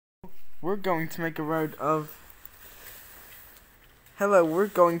we're going to make a road of... Hello, we're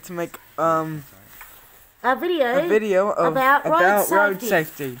going to make a video, about road safety.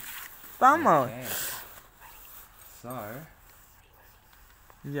 safety. Vamos. Okay. So,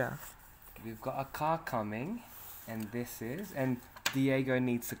 Yeah. we've got a car coming, and Diego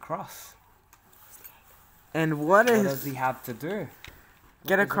needs to cross. And what What does is... he have to do?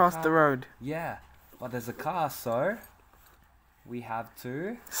 Get There's a across the car. road. Yeah, but there's a car, so we have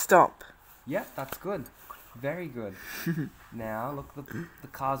to... Stop. Yeah, that's good. Very good. Now, look, the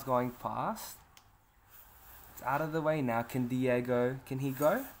car's going past. It's out of the way now. Can he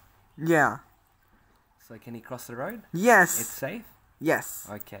go? Yeah. So can he cross the road? Yes. It's safe? Yes.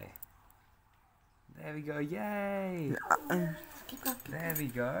 Okay. There we go. Yay! Keep going. There we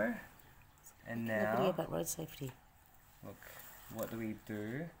go. And A video now, about road safety. look, what do we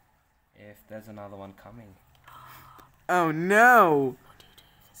do if there's another one coming? Oh no.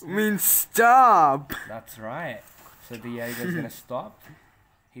 Means stop. That's right. So Diego's gonna stop.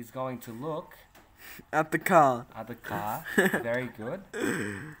 He's going to look At the car. at the car. Very good.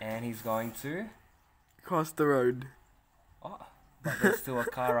 And he's going to... Cross the road. Oh, but there's still a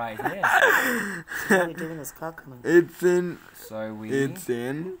car right here. So what are we doing? This car coming. It's in... So we... It's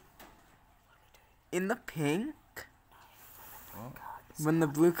in the pink. Oh, When the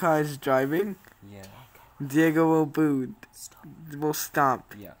blue car is driving, yeah. Diego will boot. Will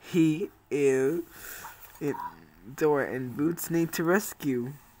stop. Yeah. He is... Dora and Boots need to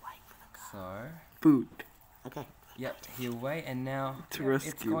rescue. So... Boot. Okay. Yep, he'll wait, and now To yep, it's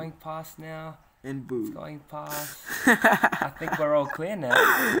rescue. going past now. And It's Boot. going past. I think we're all clear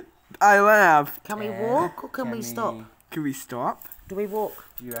now. I laughed. Can we And walk or can we stop? Can we stop? Do we walk?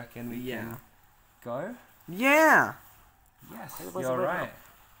 Do you reckon we Yeah. can go? Yeah. Yes, It was you're a right.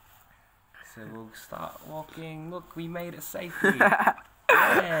 So we'll start walking. Look, we made it safely.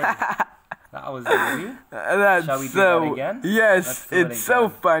 Yay. That was easy. That's Shall we do so... that again? Yes, Let's do it it's so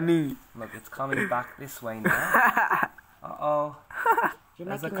again. funny. Look, it's coming back this way now. Uh-oh. You're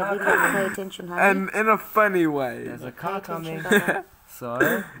There's a making a car video. coming. Pay attention, honey. And in a funny way. There's a Pay car attention, coming. Baba.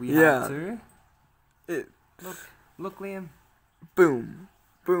 So, we Yeah. have to... It, Look, Liam. boom.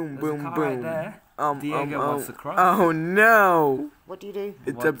 Boom, There's boom, a car boom. right there. Diego wants to cross. Oh no. What do you do?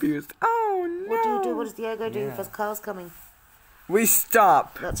 It's What? abused. Oh no. What do you do? What does Diego do Yeah. if there's cars coming? We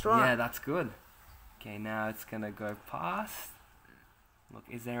stop. That's right. Yeah, that's good. Okay, now it's gonna go past. Look,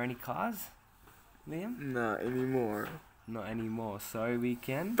 is there any cars, Liam? Not anymore. Not anymore. So we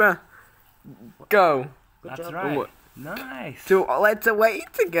can... Go. Good That's job. right. What? Nice. So let's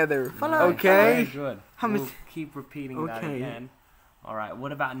wait together. Follow. Okay. Very good. How We'll much- keep repeating that Okay. again. Alright,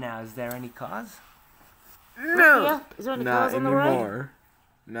 what about now? Is there any cars? No. Yeah. Is there any Not cars on the road? anymore.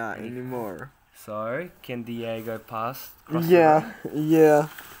 Not anymore. So, can Diego pass? Cross the Yeah. road? Yeah.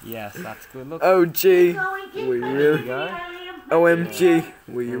 Yes, that's good. Look. Oh gee. Going, keep We going. There really. you go. OMG.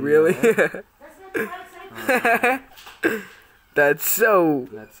 We really. That's so.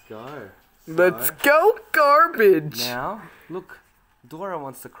 Let's go. Let's So, go garbage. now, look. Dora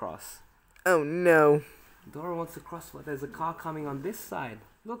wants to cross. Oh no. Dora wants to cross, but there's a car coming on this side.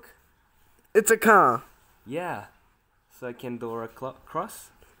 Look. It's a car. Yeah. So can Dora cross?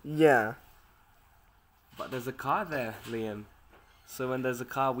 Yeah. But there's a car there, Liam. So when there's a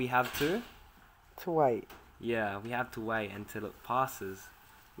car, we have to... To wait. Yeah, we have to wait until it passes.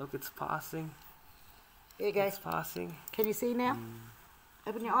 Look, it's passing. Here you go. It's passing. Can you see now?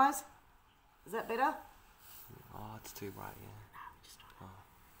 Open your eyes. Is that better? Oh, it's too bright, yeah.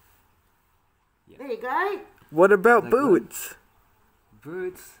 There you go. What about Like good. Boots?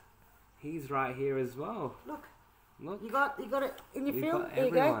 Boots, he's right here as well. Look, Look, you got it in your we've film. got There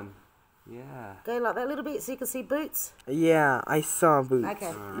you go. everyone. Yeah. Go like that a little bit so you can see Boots. Yeah, I saw Boots. Okay.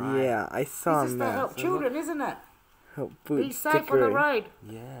 Alright. Yeah, I saw This is to him. help So children, isn't it? Help Be Boots safe stick on the around. road.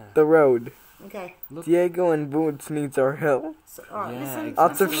 Yeah. The road. Okay. Look. Diego and Boots needs our help. So, all right, Yeah, listen. exactly.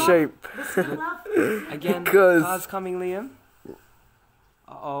 Lots of listen, shape. love. Listen, love. Again, Because- car's coming, Liam.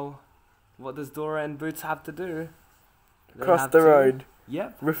 Uh-oh. What does Dora and Boots have to do? They Cross have the to- road.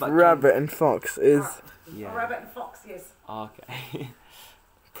 Yep. With but can- Rabbit and Fox is Yeah. Rabbit and fox, yes. Okay.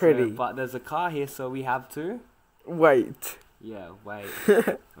 pretty. So, but there's a car here, so we have to... Wait. Yeah, wait.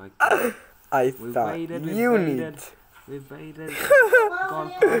 Okay. I We've thought waited, you we've need. waited. We've waited. Well,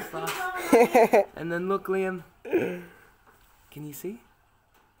 Gone Liam, past keep us. going. And then look, Liam. Can you see?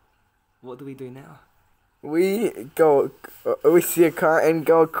 What do we do now? We go. We see a car and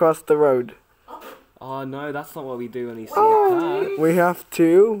go across the road. Oh no, that's not what we do when we see Oh. a car. We have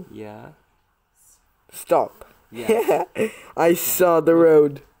to Yeah. stop. Yes. I saw the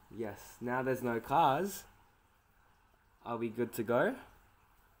road. Yes. Now there's no cars. Are we good to go?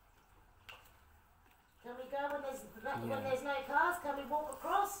 When there's no cars, can we walk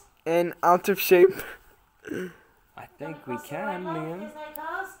across? And out of shape. I think we Across the can, road, Liam. There's no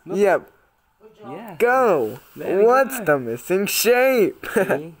cars? Look. Yep. Good job. Yeah. Go. There we What's go. the missing shape?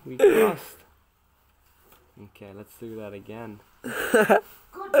 See? We crossed. Okay, let's do that again. Good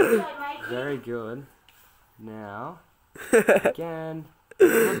video, mate. Very good. Now, again.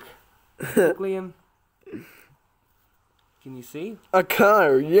 Look. Look, Liam. Can you see? A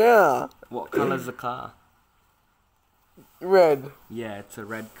car, yeah. What colour's the car? Red. Yeah, it's a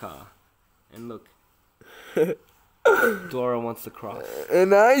red car. And look. Dora wants to cross.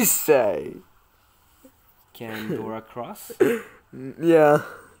 And I say, Can Dora cross? yeah,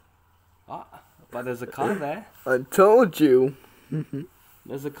 Oh, but there's a car there. I told you.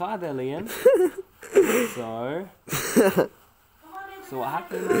 There's a car there, Liam. So, So what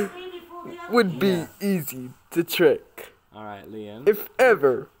happened? Would be Yeah. easy to trick. Alright, Liam. If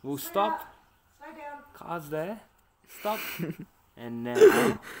ever. We'll stop. Slow down. Car's there. Stop. And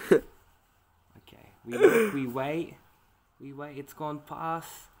now. Okay. We look, we wait. We wait. It's gone past.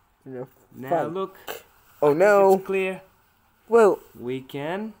 Yeah, Now fine. look. Oh no. It's clear. Well, We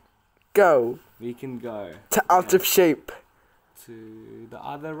can go go to out of shape. to the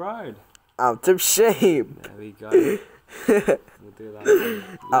other road. Out of shape. There we go. We'll do that again.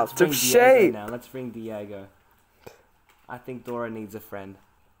 Let's Out bring of Diego shape. now. Let's bring Diego. I think Dora needs a friend.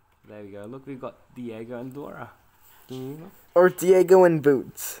 There we go. Look, we've got Diego and Dora. Or Diego and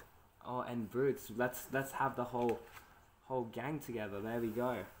Boots. Oh, and Brutes. Let's have the whole gang together. There we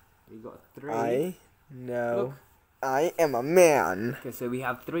go. We got 3. I know. Look. I am a man. Okay, so we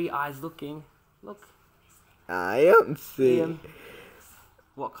have 3 eyes looking. Look, I don't see. Liam.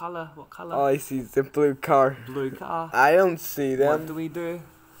 What color? What color? All I see is the blue car. Blue car. I don't see What them. do we do?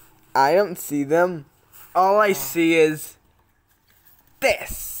 I don't see them. All I see is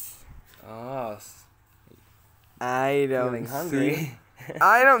this. Oh, I feeling don't hungry. see.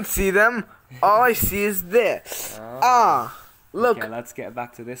 I don't see them. All I see is this. Oh. Ah, look. Okay, let's get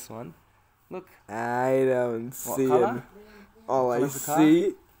back to this one. Look. I don't What see colour? him. All I colour's the car?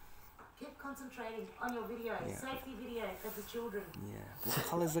 see. Keep concentrating on your video. Yeah. Safety video of the children. Yeah. What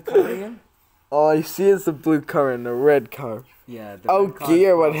color's the car, Liam? All I see is the blue car and the red car. Yeah. The Oh red car's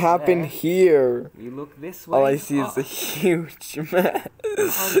dear, what past happened there. here? We look this way. All I see is a huge mess.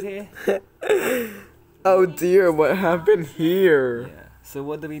 car's here. Oh dear, what happened here? Yeah. So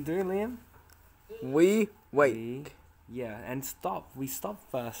what do we do, Liam? We wait. Yeah, and stop. We stop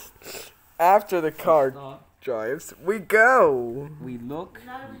first. After the car Stop. drives, we go. We look.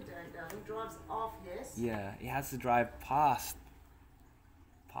 No, we don't, darling. Drives off, yes. Yeah, it has to drive past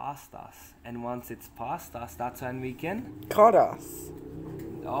us, and once it's past us, that's when we can. Caught us.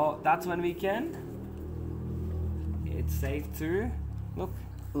 Oh, that's when we can. It's safe to. Look,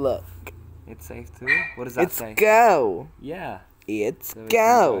 Look, it's safe to. What does that it's say? go. Yeah. It's So we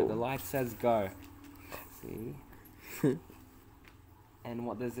can The go. light says go. See. And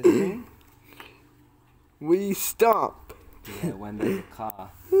what does this mean? We stop. Yeah, when there's a car.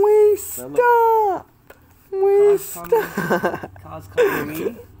 We So look. stop. We Cars stop. Cars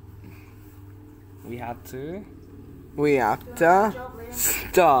coming. We have to. We have Good to job, Liam.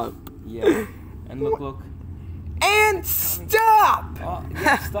 stop. Yeah. And look. And stop. Oh,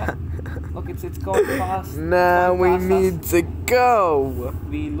 yeah, stop. Look, it's going fast. Now It's we going past need to go. us.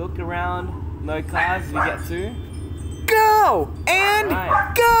 We look around. No cars. We get to. Go and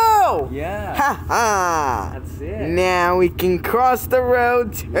Right. go. Yeah. Ha ha. That's it. Now we can cross the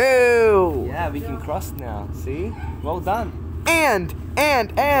road too. Yeah, we can cross now. See? Well done. And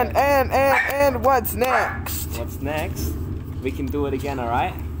what's next? What's next? We can do it again,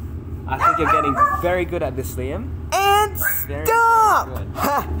 alright? I think you're getting very good at this, Liam. And Very, stop. very good.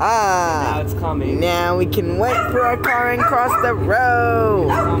 Ha Now ha. it's coming. Now we can wait for a car and cross the road.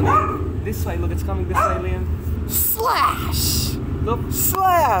 Coming. This way, look, it's coming this way, Liam. Slash. Look,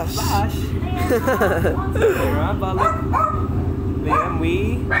 Slash. flash. Alright, but look. Liam,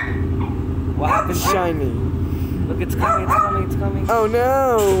 what happened? Shiny. Look, it's coming. Oh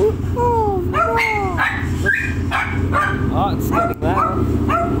no. Oh no. Oh, it's getting loud.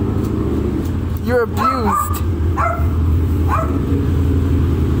 You're abused.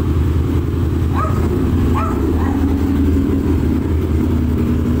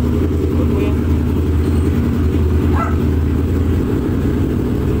 Look, Liam.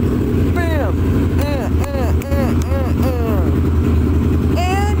 Bam.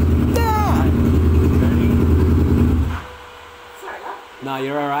 And that. Sorry, love. No,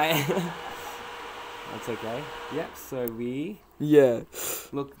 you're alright. That's okay. Yep, so we Yeah.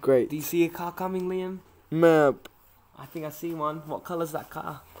 look. Great. Do you see a car coming, Liam? Map. I think I see one. What color's that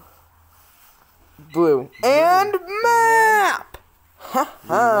car? Blue. And map! Ha We want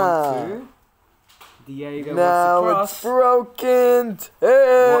ha! to. Diego Now wants it's to cross. broken too!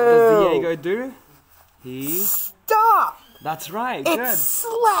 What does Diego do? He... Stop! That's right, It's good.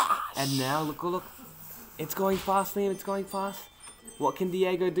 slash! And now, look, look. It's going fast, Liam, it's going fast. What can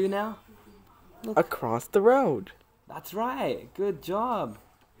Diego do now? Across the road. That's right, good job.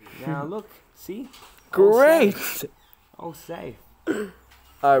 Now look, see? Great! All safe.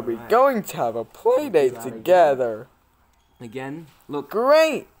 Are we Right. going to have a play date that again. together? Again, look.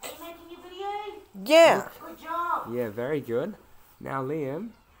 Great! Are you making your video? Yeah! Good job. Yeah, very good. Now, Liam,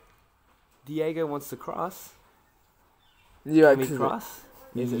 Diego wants to cross. You Can we actually- cross?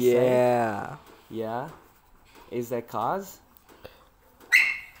 Is it safe? Yeah. Yeah. Is there cars?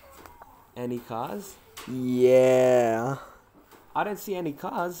 Any cars? Yeah. I don't see any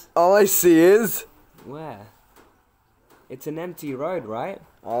cars. All I see is... Where? It's an empty road, right?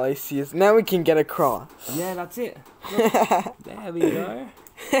 All I see is... Now we can get across. Yeah, that's it. Look, there we go.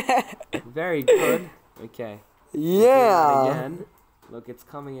 Very good. Okay. Do that Yeah. Again. Look, it's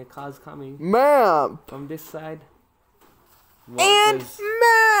coming. A car's coming Map. from this side. What And does-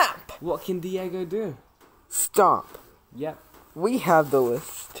 map. what can Diego do? Stop. Yep. We have the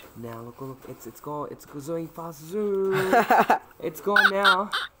list. Now look, look. It's going fast. Zoom. It's gone now.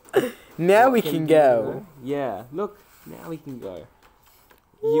 Now What we can can Diego go. do? Yeah. Look. Now we can go.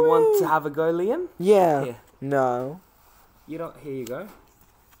 You want to have a go, Liam? Yeah. Here. No. You don't. Here you go.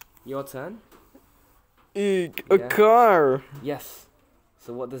 Your turn. Eek, a Yeah. car. Yes.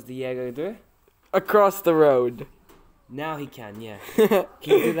 So what does Diego do? Across the road. Now he can. Yeah.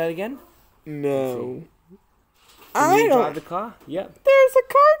 Can you do that again? No. Can I you drive don't... the car? Yep. There's a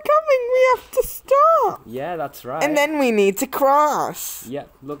car coming. We have to stop. Yeah, that's right. And then we need to cross. Yep.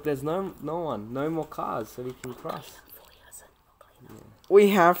 Look, there's no one, no more cars, so we can cross. We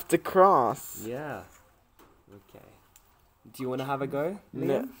have to cross. Yeah. Okay. Do you want to have a go, No.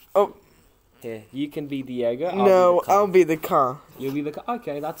 Liam? Oh, Here, you can be Diego. no, I'll be the car. You'll be the car.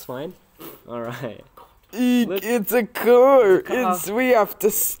 Okay, that's fine. All right. Eek, Look. it's a car. It's a car. We have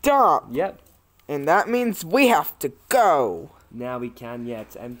to stop. Yep. And that means we have to go. Now we can. Yeah,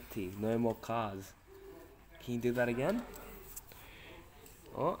 it's empty. No more cars. Can you do that again?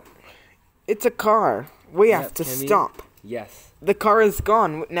 Oh, It's a car. We Yep, have to can we- stop. yes. The car is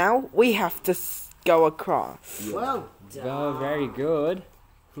gone. Now we have to go across. Yeah. Well Oh, very good.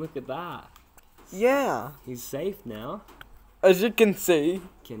 Look at that. Yeah. He's safe now. As you can see.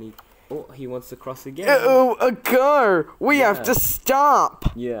 Can he? Oh, he wants to cross again. Uh-oh, a car. We have Yeah. to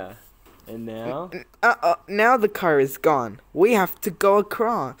stop. Yeah. And now, Uh-oh, now the car is gone. We have to go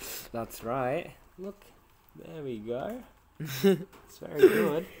across. that's right. Look, there we go. It's very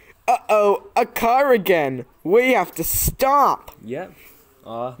good. Uh-oh, a car again. We have to stop. Yep.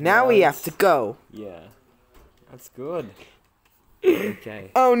 Oh, Now we have to go. Yeah. That's good.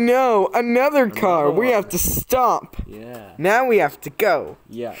 Okay. Oh no, another car. Another We one. have to stop. Yeah. Now we have to go.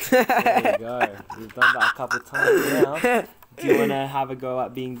 Yeah. There we go. We've done that a couple times now. Do you want to have a go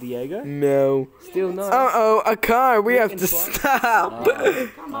at being Diego? No. Still no. Uh-oh, a car. We have can to try. stop.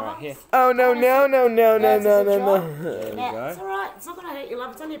 Alright, here. Oh no, no, no, no, no, no, no, no. There we Yeah, it's go. alright. It's not going to hurt you,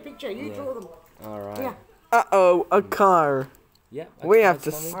 love. It's only a picture. You Yeah. draw them. Alright. Yeah. Uh-oh, a car. Yep. We have okay,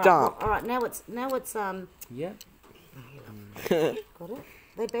 to Tommy. stop. Alright, now it's Yep. got it.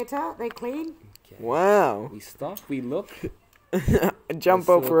 They better. They clean. Wow. We stop. We look. Jump We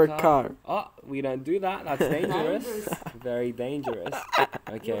saw over a car. Oh, we don't do that. That's dangerous. Dangerous. Very dangerous.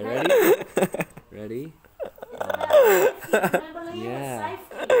 Okay, ready? Ready? Remember, Liam, Yeah.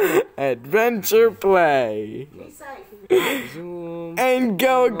 it's safe. Adventure play. Be safe. Zoom. And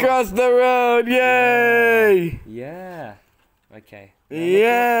go across the road. Yay! Yeah. Okay.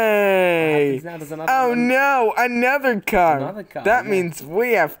 Yay! Now there's another Oh one. no, another car. Another car, That yeah. means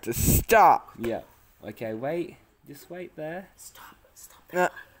we have to stop. Yeah. Okay, wait. Just wait there. Stop. Stop. Uh,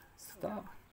 Stop.